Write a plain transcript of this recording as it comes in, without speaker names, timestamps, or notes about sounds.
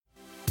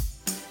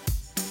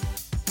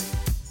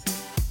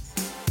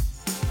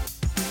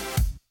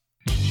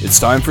It's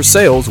time for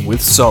Sales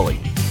with Sully.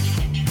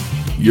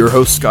 Your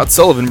host, Scott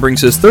Sullivan, brings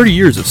his 30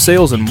 years of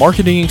sales and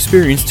marketing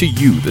experience to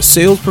you, the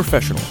sales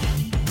professional,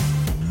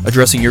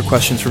 addressing your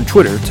questions from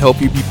Twitter to help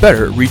you be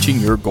better at reaching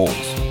your goals.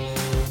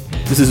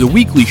 This is a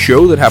weekly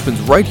show that happens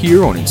right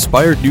here on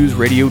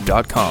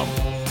InspiredNewsRadio.com.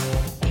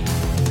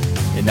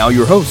 And now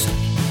your host,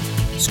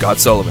 Scott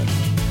Sullivan.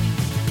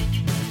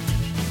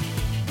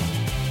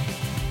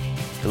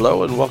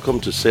 Hello and welcome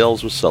to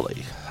Sales with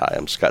Sully. Hi,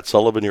 I'm Scott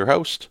Sullivan, your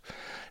host.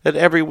 And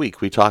every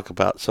week we talk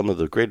about some of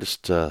the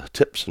greatest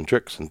tips and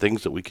tricks and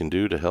things that we can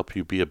do to help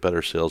you be a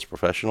better sales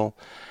professional.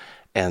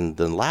 And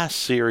the last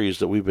series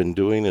that we've been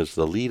doing is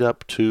the lead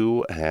up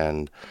to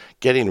and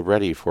getting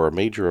ready for a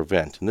major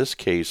event. In this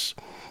case,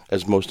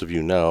 as most of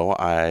you know,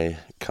 I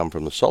come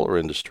from the solar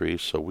industry,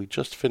 so we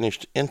just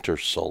finished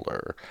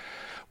Intersolar,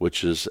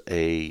 which is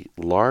a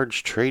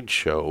large trade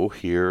show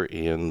here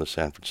in the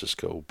San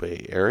Francisco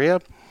Bay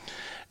Area.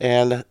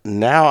 And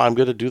now I'm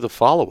going to do the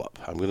follow-up.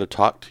 I'm going to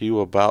talk to you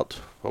about,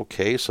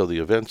 okay, so the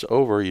event's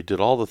over. You did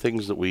all the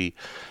things that we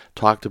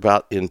talked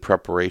about in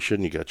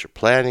preparation. You got your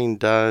planning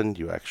done.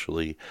 You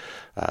actually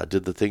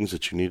did the things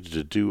that you needed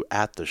to do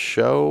at the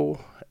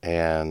show.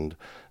 And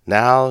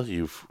now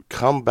you've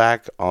come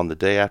back on the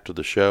day after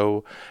the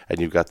show, and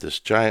you've got this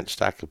giant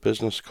stack of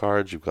business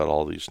cards. You've got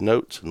all these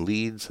notes and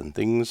leads and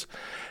things.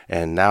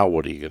 And now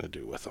what are you going to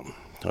do with them?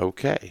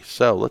 Okay,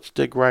 so let's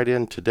dig right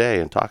in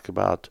today and talk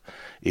about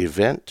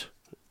event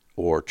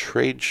or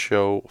trade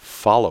show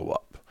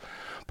follow-up.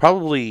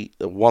 Probably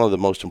one of the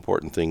most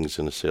important things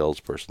in a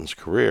salesperson's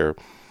career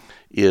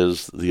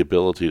is the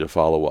ability to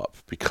follow up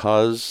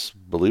because,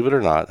 believe it or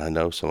not, I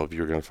know some of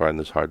you are going to find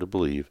this hard to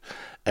believe,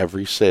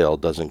 every sale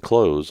doesn't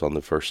close on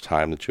the first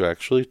time that you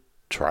actually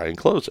try and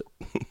close it.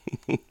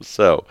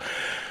 So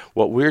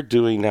what we're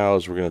doing now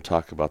is we're going to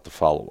talk about the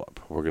follow-up.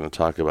 We're going to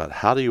talk about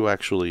how do you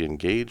actually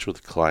engage with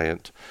the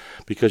client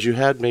because you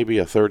had maybe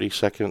a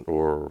 30-second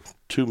or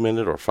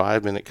 2-minute or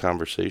 5-minute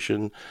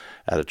conversation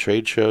at a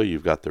trade show.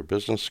 You've got their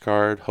business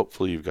card.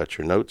 Hopefully you've got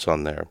your notes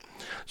on there.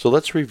 So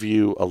let's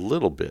review a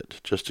little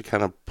bit just to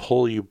kind of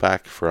pull you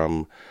back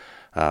from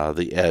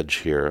the edge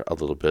here a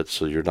little bit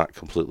so you're not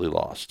completely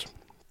lost.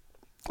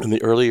 In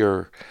the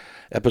earlier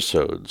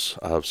episodes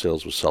of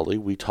Sales with Sully,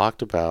 we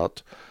talked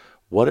about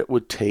what it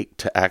would take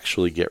to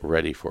actually get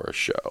ready for a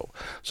show.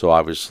 So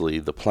obviously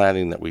the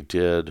planning that we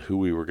did, who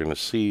we were going to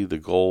see, the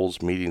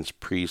goals, meetings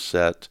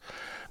preset,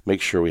 make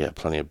sure we had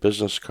plenty of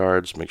business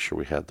cards, make sure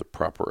we had the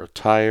proper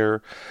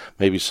attire,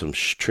 maybe some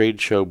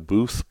trade show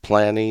booth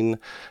planning,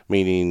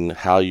 meaning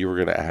how you were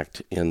going to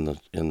act in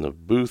the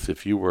booth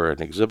if you were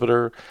an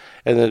exhibitor,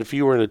 and then if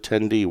you were an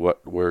attendee,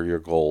 what were your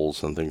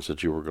goals and things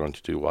that you were going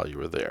to do while you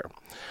were there.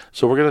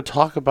 So we're going to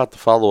talk about the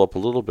follow-up a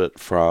little bit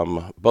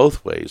from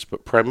both ways,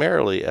 but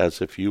primarily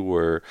as if you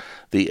were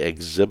the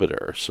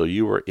exhibitor. So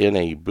you were in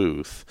a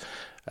booth.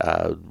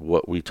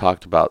 What we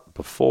talked about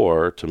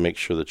before to make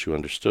sure that you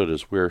understood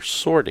is we're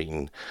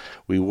sorting.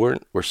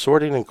 We're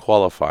sorting and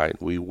qualifying.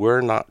 We were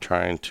not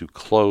trying to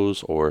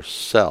close or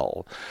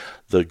sell.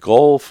 The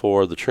goal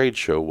for the trade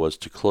show was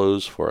to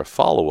close for a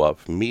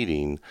follow-up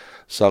meeting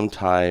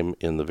sometime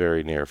in the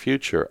very near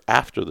future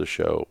after the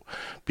show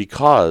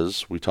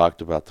because we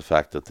talked about the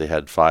fact that they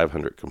had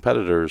 500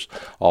 competitors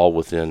all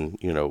within,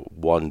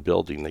 one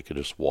building. They could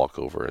just walk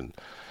over and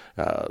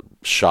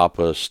shop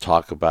us,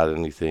 talk about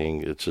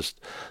anything. It just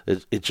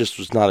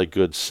was not a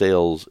good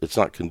sales. It's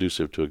not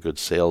conducive to a good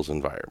sales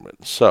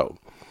environment. So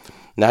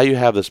now you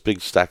have this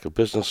big stack of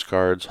business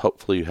cards.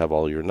 Hopefully you have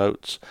all your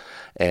notes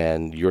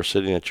and you're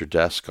sitting at your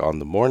desk on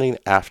the morning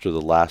after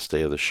the last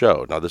day of the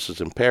show. Now this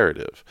is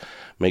imperative.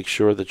 Make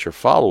sure that your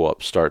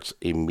follow-up starts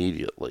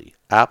immediately,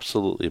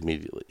 absolutely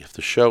immediately. If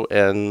the show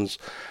ends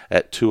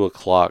at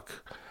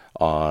 2:00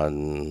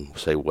 on,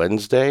 say,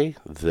 Wednesday,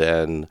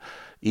 then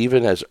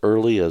even as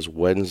early as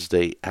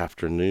Wednesday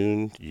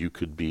afternoon, you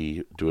could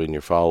be doing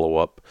your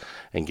follow-up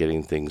and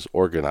getting things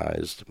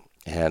organized.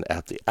 And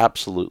at the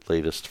absolute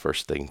latest,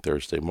 first thing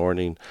Thursday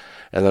morning,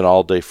 and then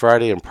all day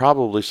Friday, and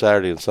probably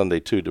Saturday and Sunday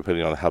too,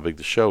 depending on how big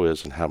the show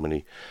is and how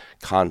many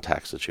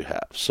contacts that you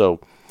have. So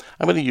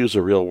I'm going to use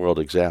a real-world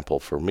example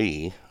for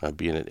me,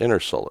 being at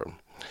Intersolar.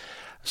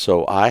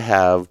 So I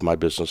have my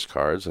business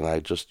cards, and I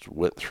just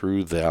went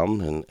through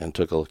them and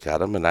took a look at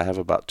them, and I have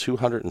about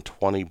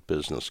 220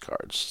 business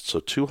cards. So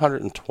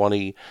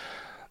 220,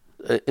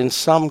 in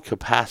some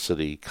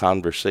capacity,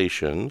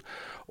 conversation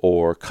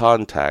or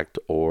contact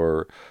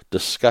or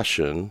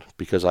discussion,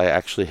 because I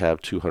actually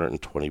have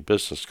 220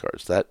 business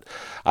cards. That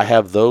I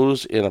have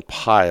those in a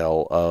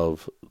pile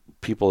of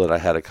people that I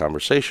had a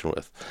conversation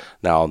with.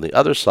 Now, on the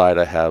other side,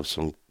 I have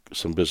some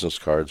business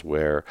cards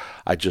where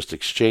I just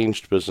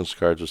exchanged business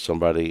cards with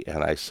somebody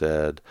and I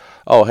said,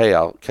 oh, hey,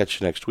 I'll catch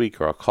you next week,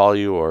 or I'll call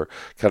you, or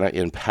kind of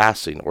in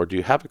passing, or do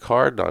you have a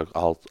card?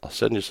 I'll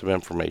send you some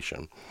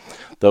information.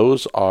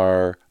 Those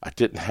were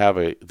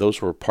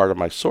part of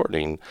my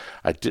sorting.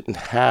 I didn't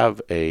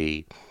have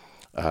a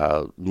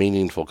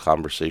meaningful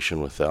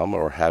conversation with them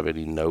or have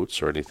any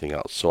notes or anything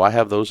else. So I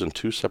have those in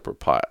 2 separate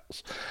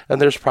piles.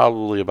 And there's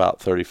probably about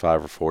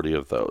 35 or 40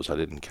 of those. I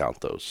didn't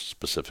count those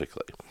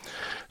specifically.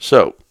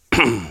 So,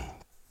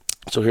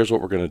 so here's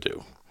what we're going to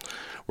do.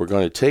 We're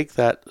going to take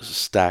that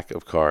stack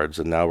of cards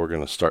and now we're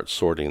going to start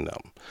sorting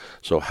them.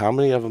 So how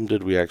many of them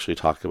did we actually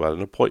talk about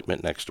an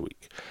appointment next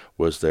week?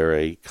 Was there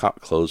a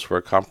close for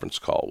a conference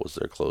call? Was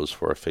there close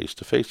for a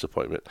face-to-face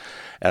appointment?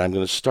 And I'm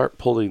going to start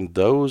pulling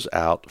those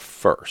out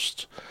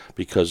first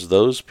because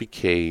those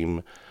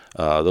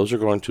are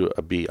going to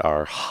be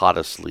our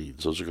hottest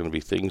leads. Those are going to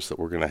be things that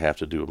we're going to have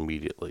to do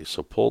immediately.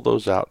 So pull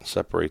those out and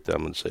separate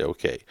them and say,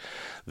 okay,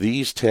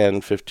 these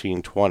 10,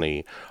 15,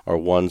 20 are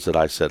ones that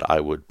I said I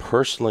would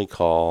personally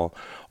call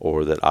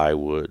or that I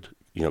would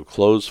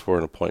close for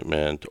an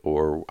appointment,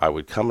 or I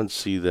would come and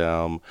see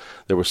them.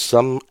 There was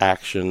some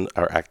action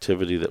or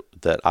activity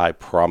that I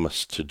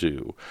promised to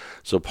do.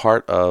 So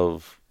part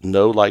of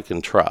know, like,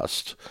 and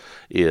trust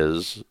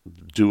is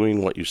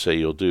doing what you say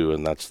you'll do,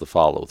 and that's the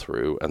follow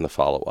through and the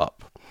follow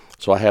up.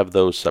 So I have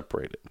those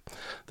separated.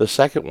 The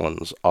second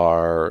ones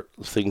are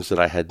things that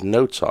I had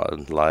notes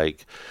on,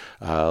 like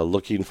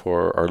looking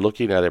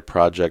at a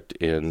project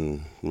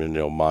in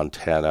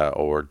Montana,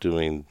 or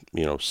doing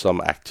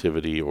some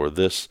activity, or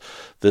this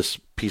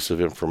piece of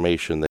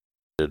information.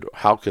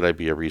 How could I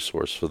be a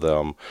resource for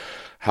them?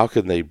 How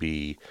can they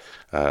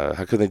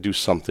do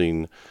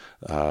something?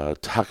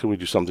 How can we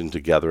do something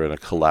together in a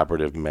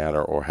collaborative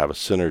manner or have a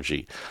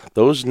synergy?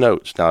 Those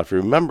notes. Now, if you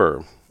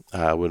remember,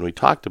 when we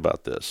talked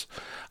about this,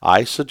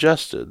 I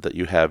suggested that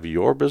you have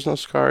your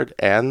business card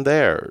and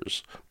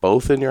theirs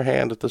both in your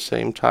hand at the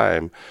same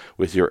time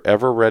with your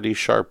ever-ready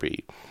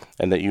Sharpie,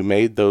 and that you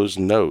made those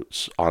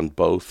notes on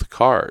both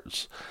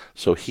cards.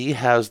 So he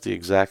has the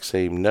exact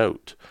same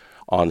note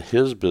on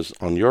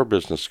your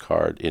business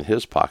card in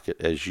his pocket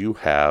as you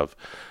have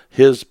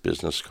his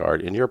business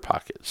card in your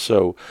pocket.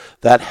 So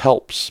that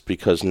helps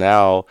because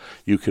now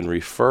you can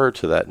refer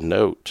to that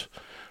note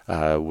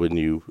when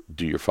you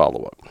do your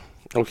follow-up.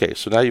 Okay,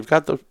 so now you've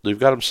got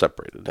them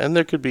separated, and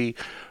there could be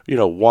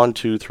 1,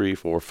 2, 3,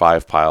 4,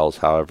 5 piles,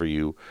 however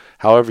you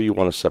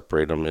want to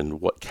separate them,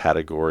 in what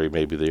category.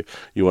 Maybe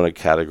you want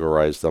to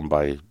categorize them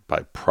by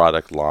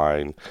product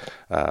line,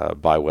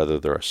 by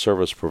whether they're a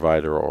service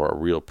provider or a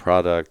real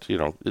product.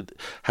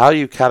 How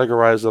you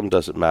categorize them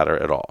doesn't matter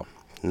at all.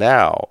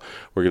 Now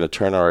we're going to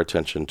turn our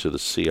attention to the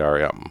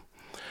CRM.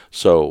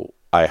 So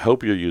I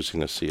hope you're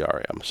using a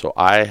CRM. So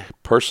I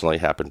personally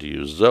happen to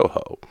use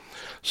Zoho.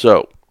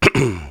 So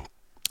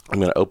I'm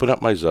going to open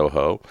up my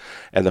Zoho,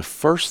 and the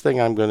first thing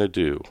I'm going to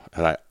do,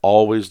 and I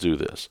always do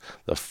this,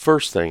 the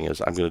first thing is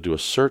I'm going to do a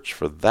search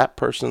for that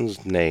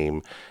person's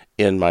name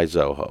in my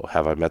Zoho.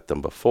 Have I met them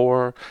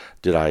before?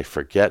 Did I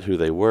forget who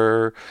they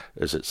were?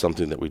 Is it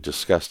something that we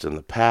discussed in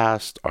the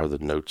past? Are the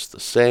notes the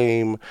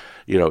same?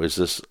 Is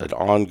this an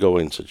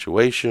ongoing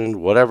situation?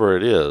 Whatever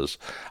it is,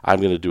 I'm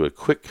going to do a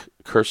quick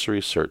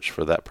cursory search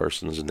for that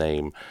person's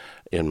name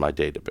in my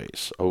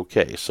database.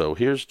 Okay, so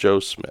here's Joe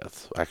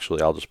Smith.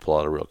 Actually, I'll just pull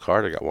out a real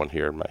card. I got one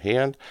here in my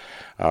hand.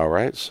 All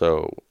right,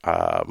 so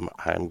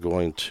I'm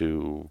going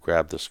to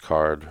grab this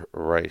card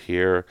right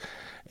here,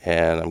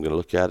 and I'm going to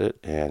look at it,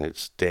 and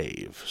it's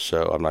Dave.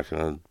 So I'm not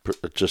going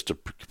to, just to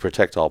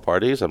protect all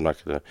parties, I'm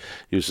not going to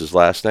use his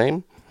last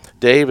name.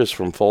 Dave is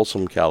from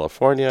Folsom,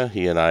 California.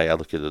 He and I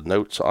looked at the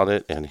notes on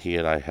it, and he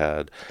and I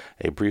had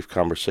a brief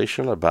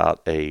conversation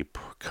about a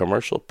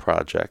commercial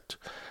project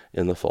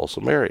in the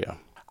Folsom area.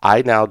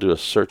 I now do a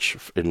search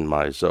in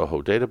my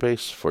Zoho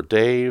database for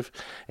Dave,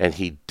 and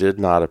he did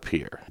not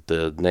appear.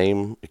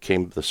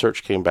 The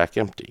search came back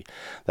empty.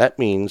 That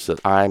means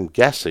that I'm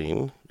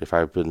guessing, if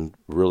I've been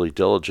really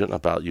diligent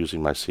about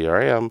using my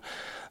CRM,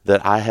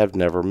 that I have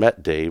never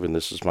met Dave, and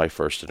this is my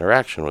first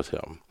interaction with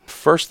him.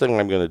 First thing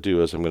I'm going to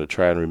do is I'm going to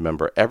try and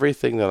remember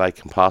everything that I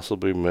can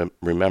possibly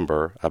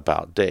remember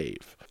about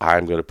Dave.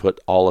 I'm going to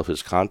put all of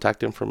his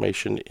contact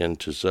information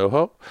into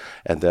Zoho,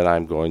 and then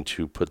I'm going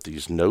to put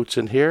these notes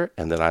in here,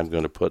 and then I'm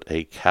going to put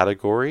a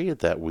category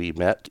that we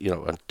met,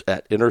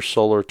 at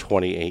InterSolar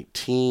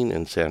 2018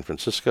 in San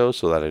Francisco,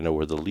 so that I know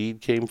where the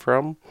lead came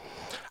from.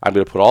 I'm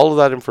going to put all of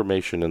that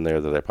information in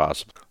there that I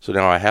possibly. So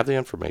now I have the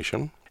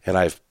information, and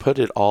I've put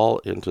it all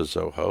into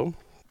Zoho,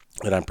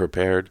 and I'm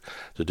prepared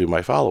to do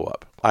my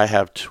follow-up. I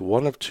have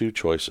one of two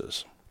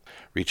choices.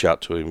 Reach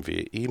out to him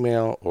via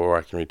email, or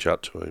I can reach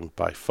out to him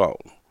by phone.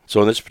 So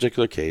in this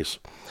particular case,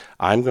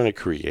 I'm going to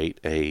create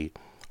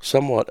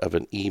somewhat of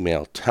an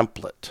email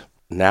template.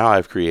 Now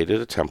I've created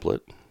a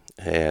template,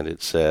 and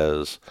it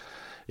says,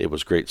 "It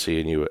was great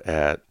seeing you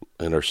at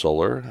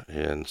InterSolar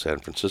in San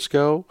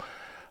Francisco.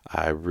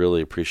 I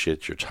really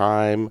appreciate your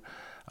time.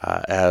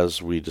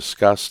 As we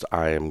discussed,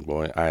 I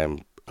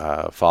am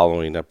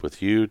following up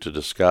with you to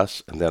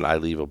discuss, and then I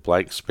leave a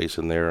blank space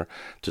in there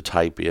to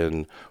type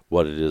in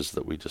what it is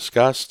that we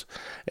discussed,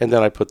 and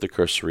then I put the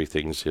cursory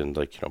things in,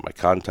 like my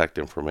contact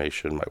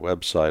information, my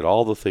website,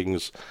 all the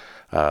things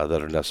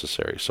that are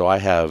necessary. So I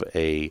have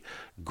a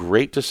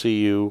great to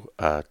see you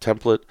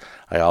template.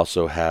 I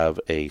also have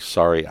a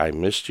sorry I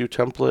missed you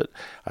template.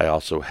 I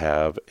also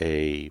have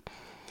a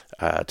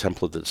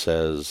template that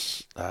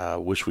says,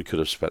 wish we could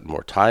have spent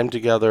more time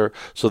together.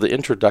 So the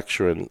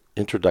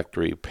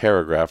introductory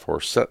paragraph or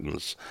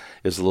sentence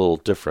is a little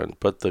different,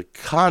 but the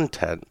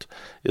content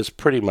is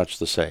pretty much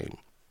the same.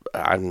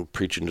 I'm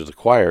preaching to the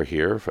choir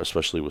here,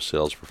 especially with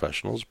sales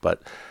professionals,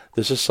 but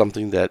this is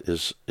something that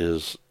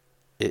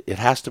it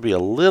has to be a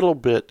little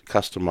bit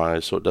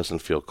customized so it doesn't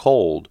feel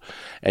cold,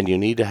 and you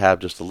need to have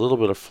just a little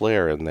bit of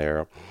flair in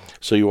there.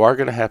 So you are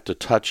going to have to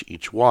touch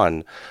each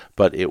one,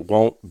 but it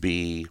won't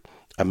be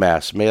a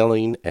mass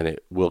mailing, and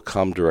it will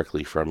come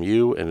directly from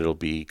you, and it'll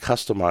be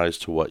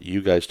customized to what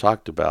you guys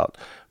talked about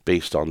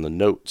based on the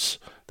notes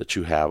that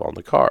you have on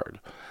the card.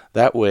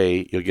 That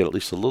way, you'll get at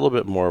least a little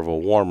bit more of a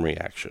warm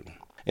reaction.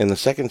 In the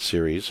second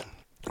series,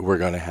 we're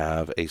going to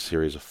have a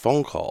series of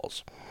phone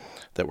calls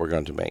that we're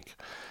going to make.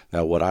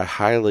 Now, what I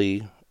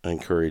highly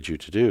encourage you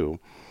to do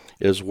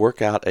is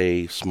work out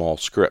a small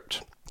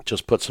script.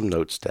 Just put some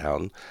notes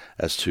down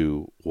as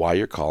to why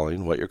you're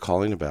calling, what you're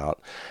calling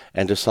about,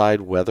 and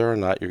decide whether or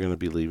not you're going to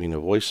be leaving a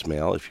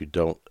voicemail if you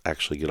don't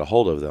actually get a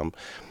hold of them,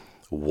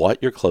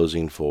 what you're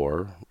closing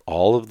for,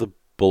 all of the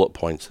bullet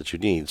points that you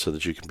need so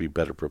that you can be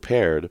better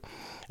prepared,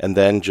 and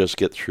then just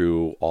get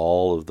through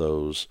all of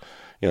those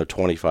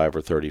 25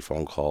 or 30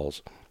 phone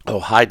calls.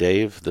 Oh, hi,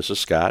 Dave. This is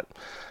Scott.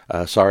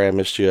 Sorry I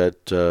missed you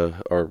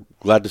or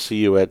glad to see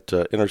you at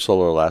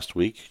InterSolar last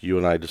week. You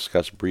and I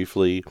discussed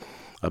briefly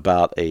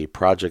about a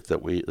project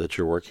that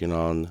you're working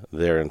on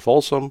there in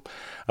Folsom.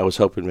 I was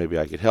hoping maybe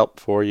I could help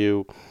for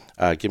you.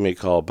 Give me a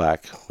call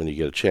back when you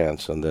get a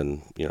chance, and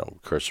then,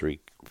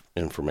 cursory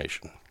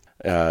information.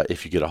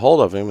 If you get a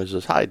hold of him, he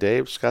says, hi,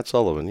 Dave, Scott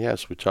Sullivan.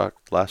 Yes, we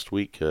talked last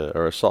week,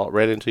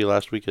 ran into you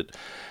last week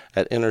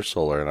at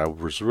InterSolar, and I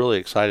was really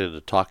excited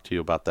to talk to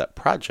you about that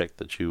project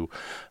that you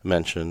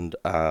mentioned.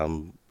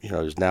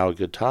 Is now a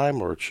good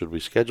time, or should we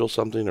schedule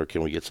something, or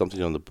can we get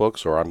something on the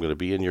books, or I'm going to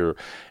be in your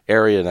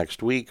area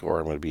next week, or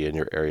I'm going to be in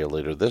your area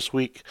later this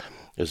week.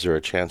 Is there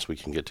a chance we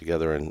can get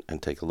together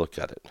and take a look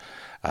at it?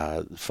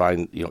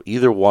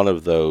 Either one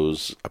of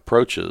those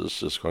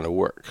approaches is going to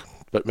work,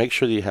 but make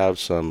sure that you have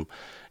some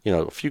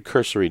a few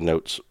cursory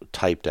notes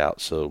typed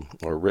out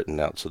or written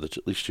out so that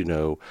at least you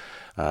know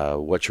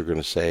what you're going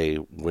to say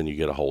when you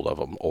get a hold of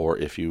them, or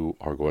if you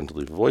are going to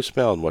leave a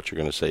voicemail, and what you're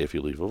going to say if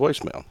you leave a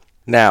voicemail.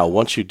 Now,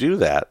 once you do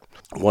that,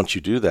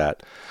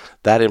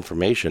 that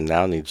information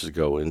now needs to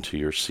go into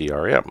your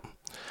CRM.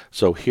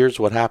 So here's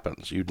what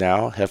happens. You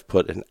now have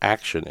put an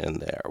action in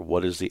there.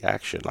 What is the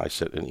action? I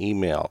sent an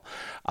email.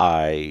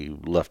 I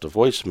left a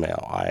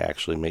voicemail. I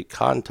actually made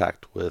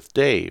contact with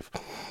Dave.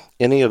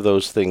 Any of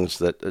those things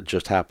that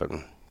just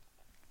happen.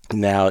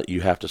 Now you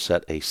have to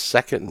set a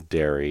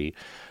secondary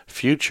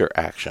future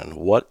action.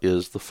 What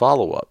is the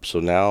follow-up? So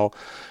now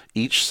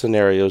each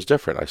scenario is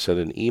different. I sent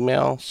an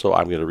email, so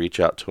I'm going to reach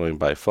out to him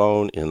by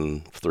phone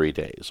in 3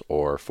 days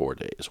or 4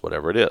 days,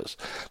 whatever it is.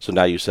 So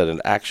now you set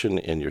an action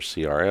in your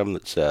CRM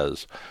that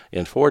says,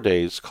 in 4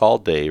 days, call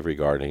Dave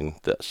regarding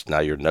this. Now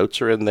your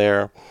notes are in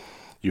there.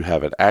 You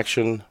have an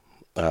action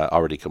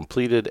already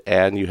completed,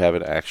 and you have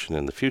an action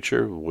in the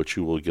future, which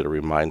you will get a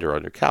reminder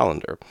on your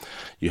calendar.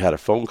 You had a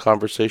phone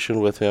conversation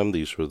with him.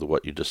 These were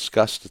what you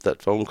discussed at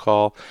that phone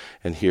call,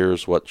 and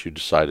here's what you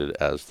decided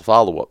as the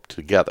follow-up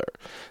together.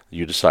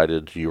 You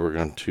decided you were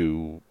going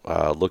to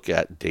look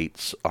at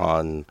dates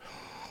on,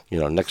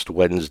 next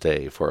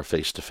Wednesday for a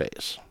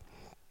face-to-face.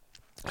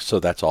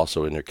 So that's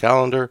also in your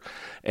calendar,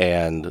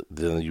 and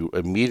then you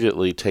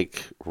immediately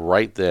take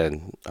a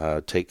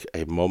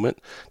moment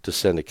to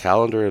send a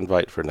calendar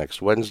invite for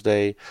next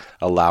Wednesday,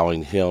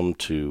 allowing him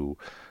to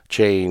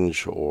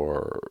change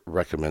or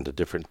recommend a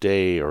different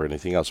day or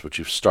anything else, but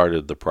you've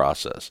started the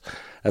process.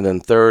 And then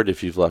third,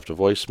 if you've left a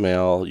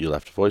voicemail, you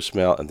left a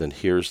voicemail, and then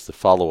here's the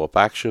follow-up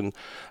action,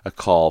 a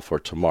call for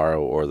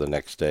tomorrow or the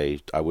next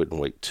day. I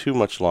wouldn't wait too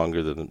much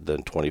longer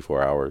than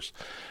 24 hours.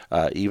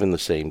 Even the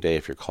same day,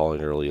 if you're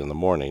calling early in the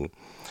morning,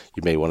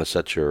 you may want to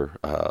set your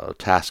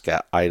task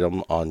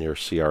item on your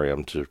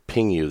CRM to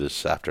ping you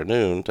this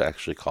afternoon to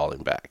actually call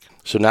him back.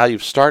 So now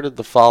you've started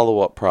the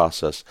follow-up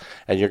process,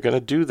 and you're going to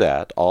do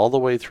that all the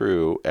way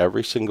through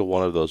every single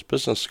one of those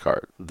business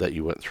cards that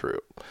you went through.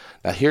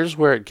 Now here's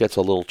where it gets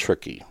a little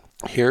tricky.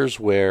 Here's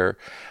where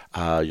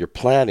your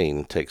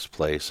planning takes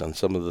place, and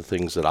some of the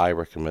things that I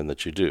recommend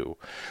that you do.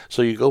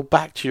 So you go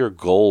back to your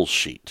goals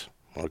sheet.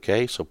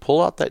 Okay, so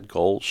pull out that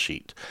goal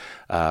sheet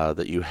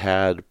that you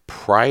had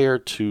prior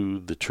to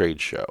the trade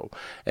show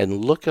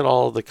and look at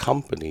all the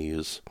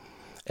companies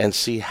and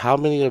see how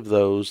many of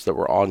those that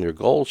were on your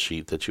goal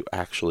sheet that you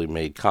actually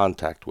made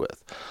contact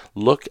with.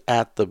 Look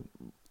at the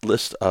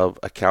list of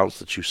accounts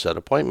that you set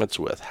appointments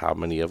with. How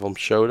many of them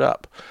showed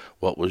up?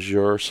 What was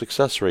your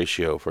success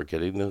ratio for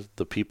getting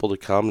the people to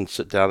come and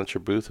sit down at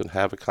your booth and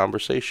have a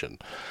conversation?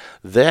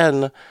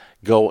 Then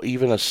go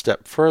even a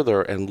step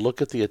further and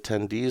look at the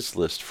attendees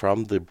list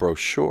from the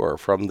brochure,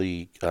 from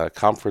the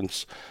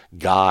conference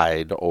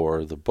guide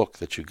or the book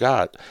that you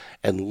got,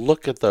 and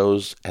look at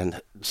those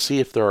and see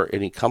if there are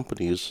any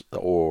companies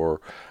or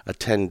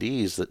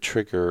attendees that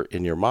trigger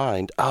in your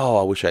mind, oh,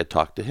 I wish I'd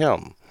talked to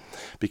him.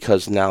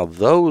 Because now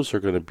those are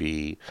going to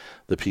be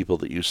the people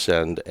that you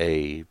send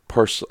a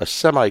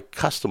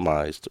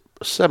semi-customized,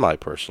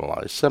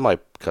 semi-personalized,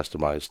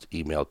 semi-customized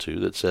email to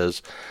that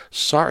says,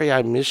 sorry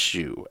I miss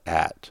you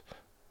at,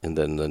 and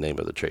then the name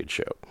of the trade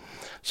show.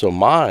 So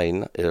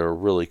mine are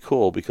really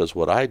cool because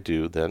what I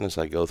do then is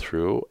I go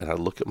through and I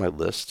look at my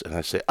list and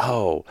I say,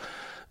 oh,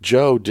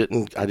 I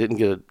didn't get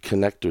to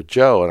connect with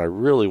Joe, and I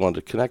really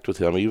wanted to connect with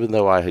him, even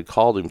though I had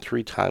called him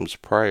 3 times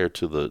prior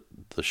to the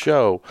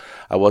show.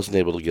 I wasn't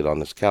able to get on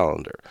his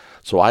calendar.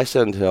 So I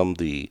send him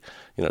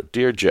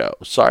Dear Joe,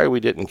 sorry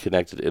we didn't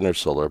connect at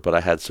Intersolar, but I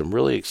had some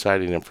really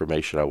exciting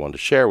information I wanted to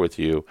share with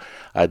you.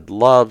 I'd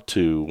love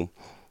to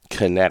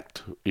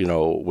connect,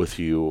 with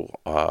you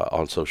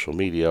on social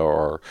media,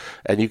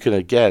 and you can,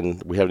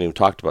 again, we haven't even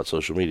talked about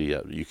social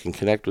media. You can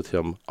connect with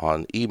him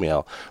on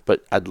email,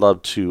 but I'd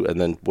love to, and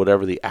then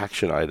whatever the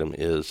action item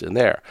is in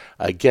there.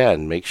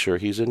 Again, make sure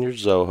he's in your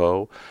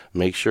Zoho,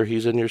 make sure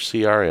he's in your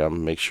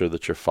CRM, make sure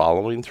that you're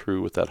following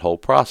through with that whole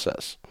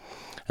process.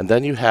 And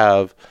then you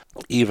have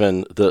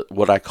even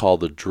what I call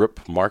the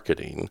drip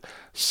marketing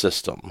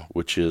system,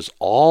 which is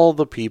all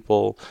the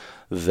people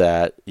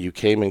that you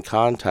came in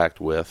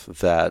contact with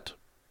that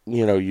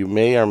you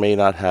may or may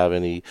not have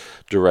any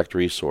direct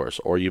resource,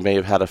 or you may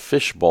have had a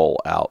fishbowl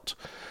out,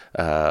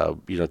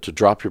 to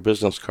drop your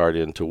business card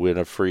in to win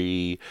a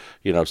free,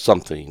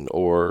 something,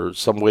 or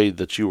some way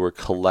that you were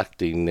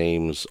collecting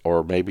names,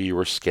 or maybe you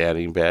were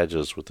scanning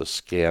badges with a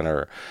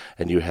scanner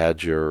and you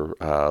had your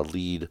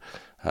lead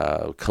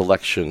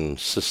collection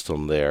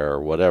system there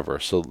or whatever.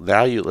 So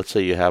now let's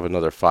say you have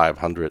another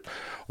 500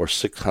 or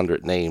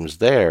 600 names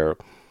there.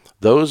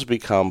 Those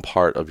become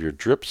part of your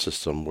drip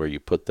system where you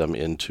put them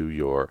into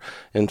your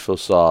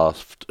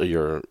Infosoft,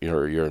 your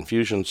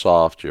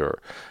Infusionsoft,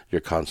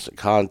 your Constant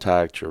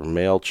Contact, your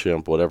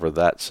MailChimp, whatever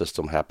that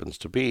system happens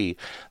to be.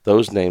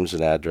 Those names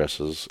and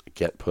addresses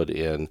get put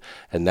in,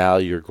 and now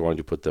you're going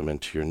to put them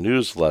into your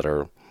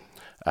newsletter,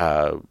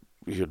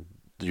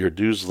 your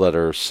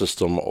newsletter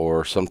system,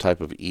 or some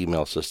type of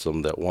email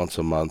system that once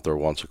a month or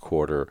once a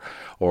quarter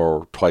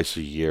or twice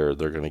a year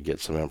they're going to get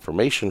some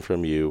information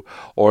from you,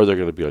 or they're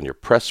going to be on your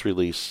press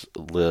release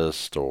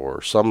list,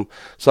 or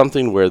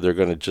something where they're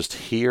going to just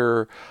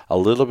hear a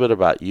little bit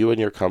about you and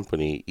your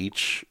company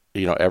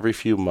every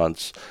few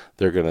months.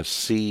 They're going to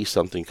see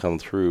something come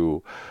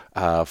through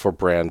for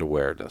brand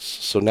awareness.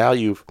 So now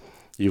you've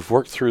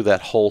worked through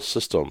that whole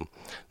system.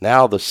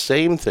 Now the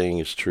same thing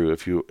is true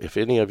if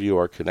any of you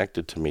are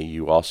connected to me.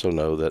 You also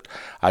know that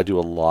I do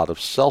a lot of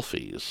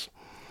selfies.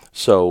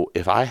 So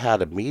if I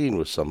had a meeting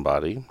with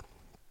somebody,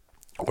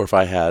 or if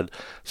I had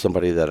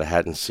somebody that I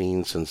hadn't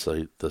seen since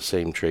the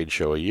same trade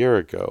show a year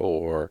ago,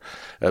 or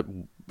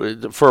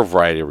for a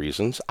variety of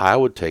reasons, I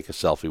would take a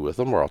selfie with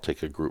them, or I'll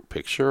take a group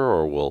picture,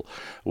 or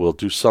we'll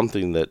do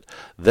something that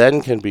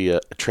then can be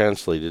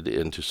translated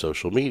into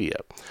social media.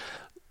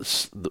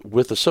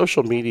 With the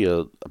social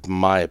media,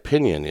 my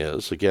opinion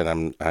is,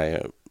 again,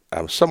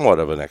 I'm somewhat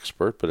of an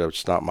expert, but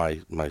it's not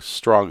my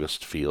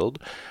strongest field.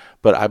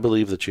 But I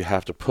believe that you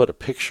have to put a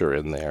picture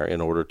in there in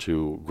order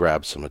to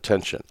grab some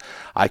attention.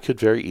 I could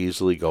very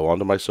easily go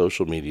onto my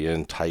social media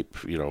and type,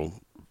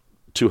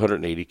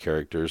 280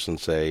 characters and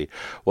say,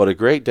 what a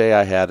great day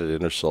I had at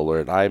Intersolar,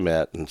 and I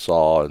met and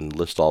saw, and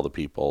list all the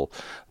people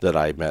that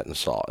I met and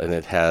saw. And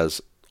it has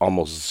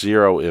almost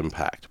zero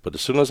impact. But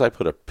as soon as I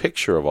put a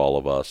picture of all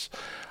of us,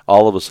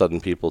 all of a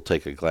sudden people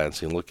take a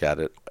glancing look at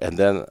it, and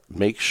then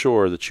make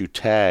sure that you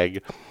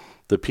tag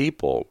the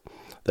people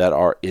that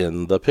are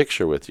in the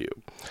picture with you.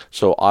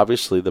 So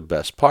obviously the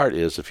best part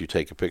is if you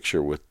take a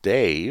picture with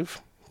Dave,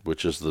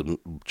 which is the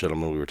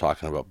gentleman we were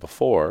talking about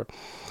before,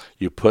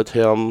 you put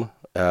him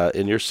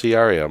in your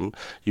CRM.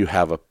 You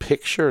have a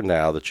picture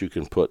now that you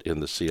can put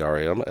in the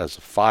CRM as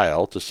a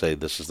file to say,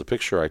 this is the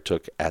picture I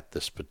took at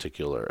this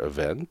particular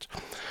event.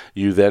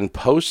 You then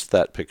post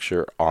that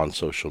picture on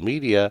social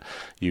media.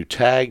 You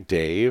tag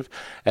Dave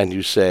and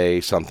you say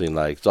something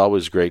like, it's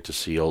always great to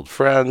see old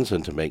friends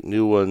and to make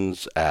new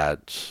ones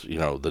at,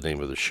 the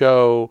name of the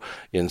show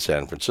in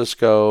San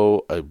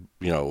Francisco,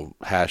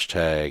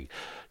 hashtag,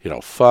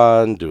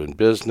 fun, doing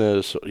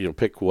business,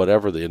 pick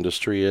whatever the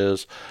industry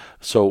is.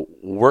 So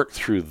work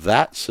through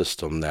that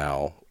system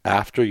now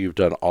after you've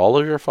done all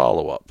of your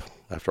follow-up.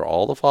 After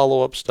all the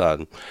follow-up's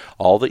done,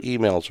 all the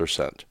emails are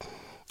sent,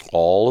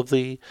 all of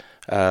the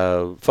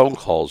phone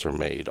calls are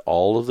made,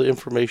 all of the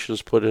information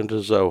is put into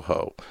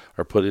Zoho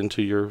or put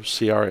into your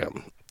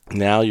CRM.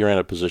 Now you're in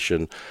a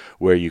position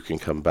where you can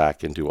come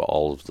back and do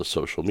all of the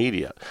social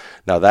media.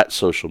 Now that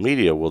social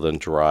media will then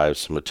drive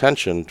some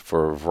attention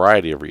for a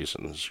variety of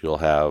reasons. You'll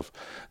have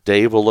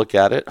Dave will look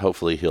at it.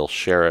 Hopefully he'll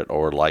share it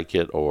or like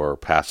it or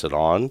pass it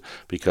on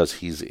because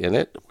he's in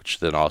it, which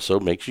then also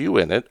makes you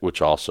in it,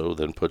 which also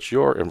then puts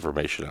your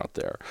information out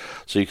there.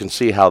 So you can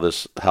see how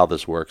this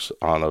works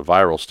on a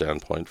viral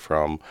standpoint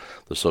from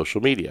the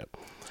social media.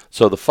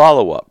 So the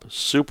follow-up,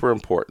 super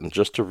important.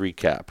 Just to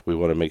recap, we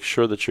want to make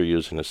sure that you're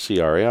using a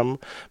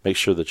CRM, make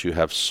sure that you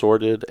have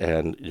sorted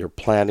and your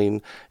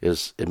planning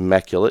is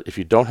immaculate. If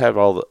you don't have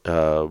all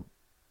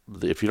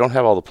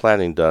the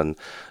planning done,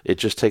 it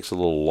just takes a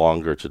little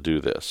longer to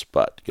do this.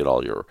 But get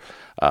all your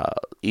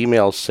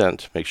emails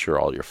sent, make sure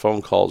all your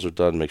phone calls are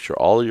done, make sure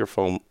all of your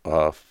phone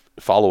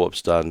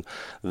follow-ups done,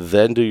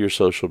 then do your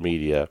social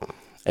media,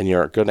 and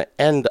you're going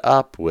to end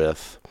up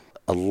with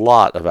a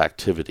lot of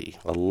activity,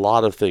 a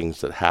lot of things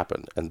that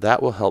happen, and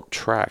that will help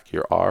track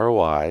your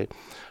ROI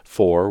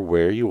for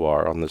where you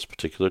are on this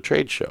particular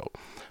trade show.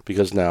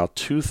 Because now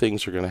two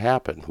things are going to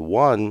happen.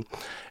 One,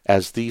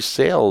 as these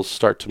sales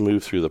start to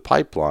move through the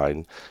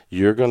pipeline,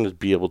 you're going to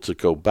be able to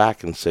go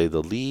back and say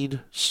the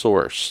lead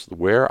source,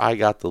 where I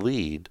got the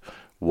lead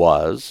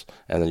was,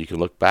 and then you can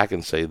look back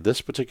and say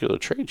this particular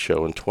trade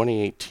show in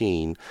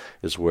 2018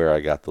 is where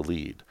I got the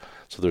lead.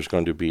 So there's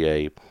going to be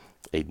a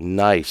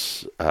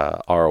nice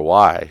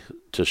ROI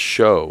to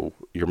show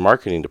your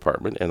marketing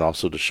department and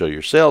also to show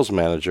your sales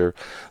manager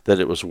that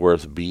it was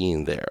worth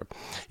being there.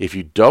 If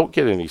you don't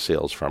get any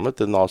sales from it,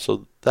 then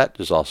also that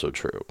is also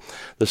true.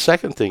 The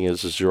second thing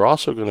is you're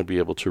also going to be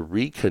able to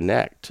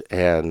reconnect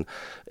and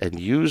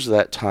use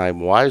that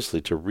time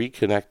wisely to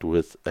reconnect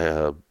with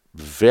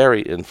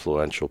very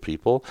influential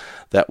people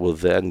that will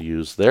then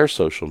use their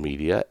social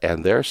media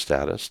and their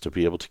status to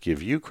be able to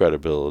give you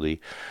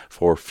credibility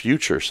for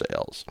future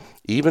sales.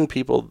 Even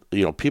people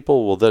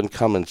will then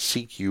come and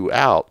seek you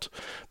out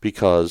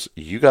because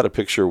you got a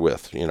picture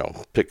with,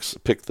 pick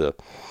the,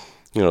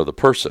 the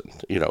person,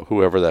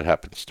 whoever that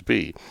happens to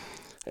be.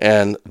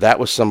 And that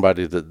was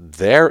somebody that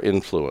they're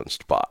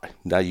influenced by.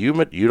 Now, you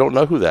don't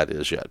know who that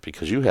is yet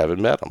because you haven't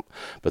met them.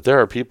 But there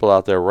are people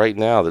out there right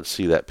now that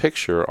see that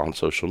picture on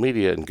social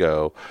media and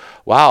go,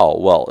 wow,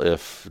 well,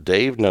 if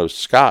Dave knows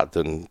Scott,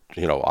 then,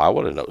 I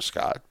want to know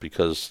Scott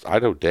because I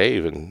know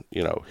Dave and,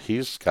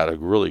 he's got a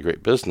really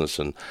great business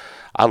and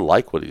I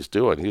like what he's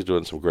doing. He's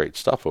doing some great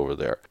stuff over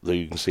there. So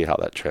you can see how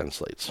that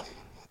translates.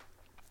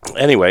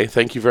 Anyway,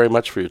 thank you very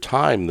much for your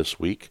time this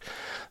week.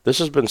 This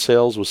has been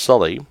Sales with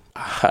Sully.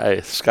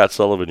 Hi, Scott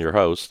Sullivan, your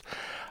host.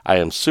 I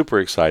am super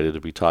excited to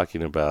be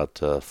talking about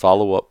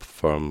follow-up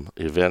from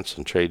events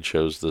and trade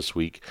shows this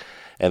week,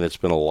 and it's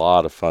been a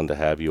lot of fun to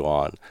have you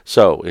on.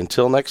 So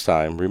until next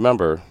time,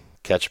 remember,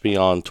 catch me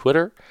on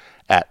Twitter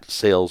at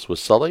Sales with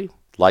Sully,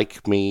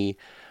 like me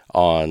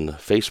on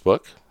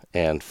Facebook,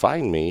 and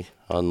find me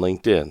on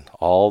LinkedIn.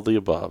 All the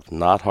above,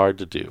 not hard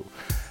to do.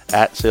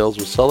 At Sales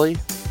with Sully,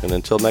 and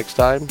until next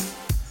time,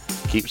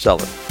 keep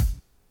selling.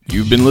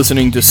 You've been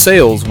listening to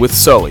Sales with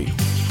Sully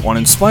on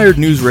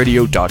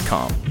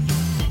InspiredNewsRadio.com.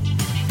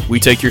 We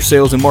take your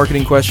sales and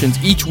marketing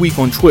questions each week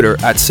on Twitter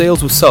at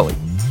Sales with Sully,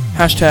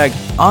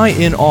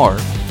 #INR,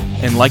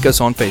 and like us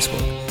on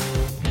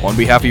Facebook. On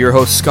behalf of your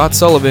host Scott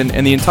Sullivan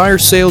and the entire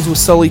Sales with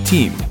Sully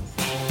team,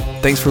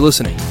 thanks for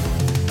listening,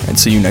 and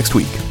see you next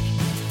week.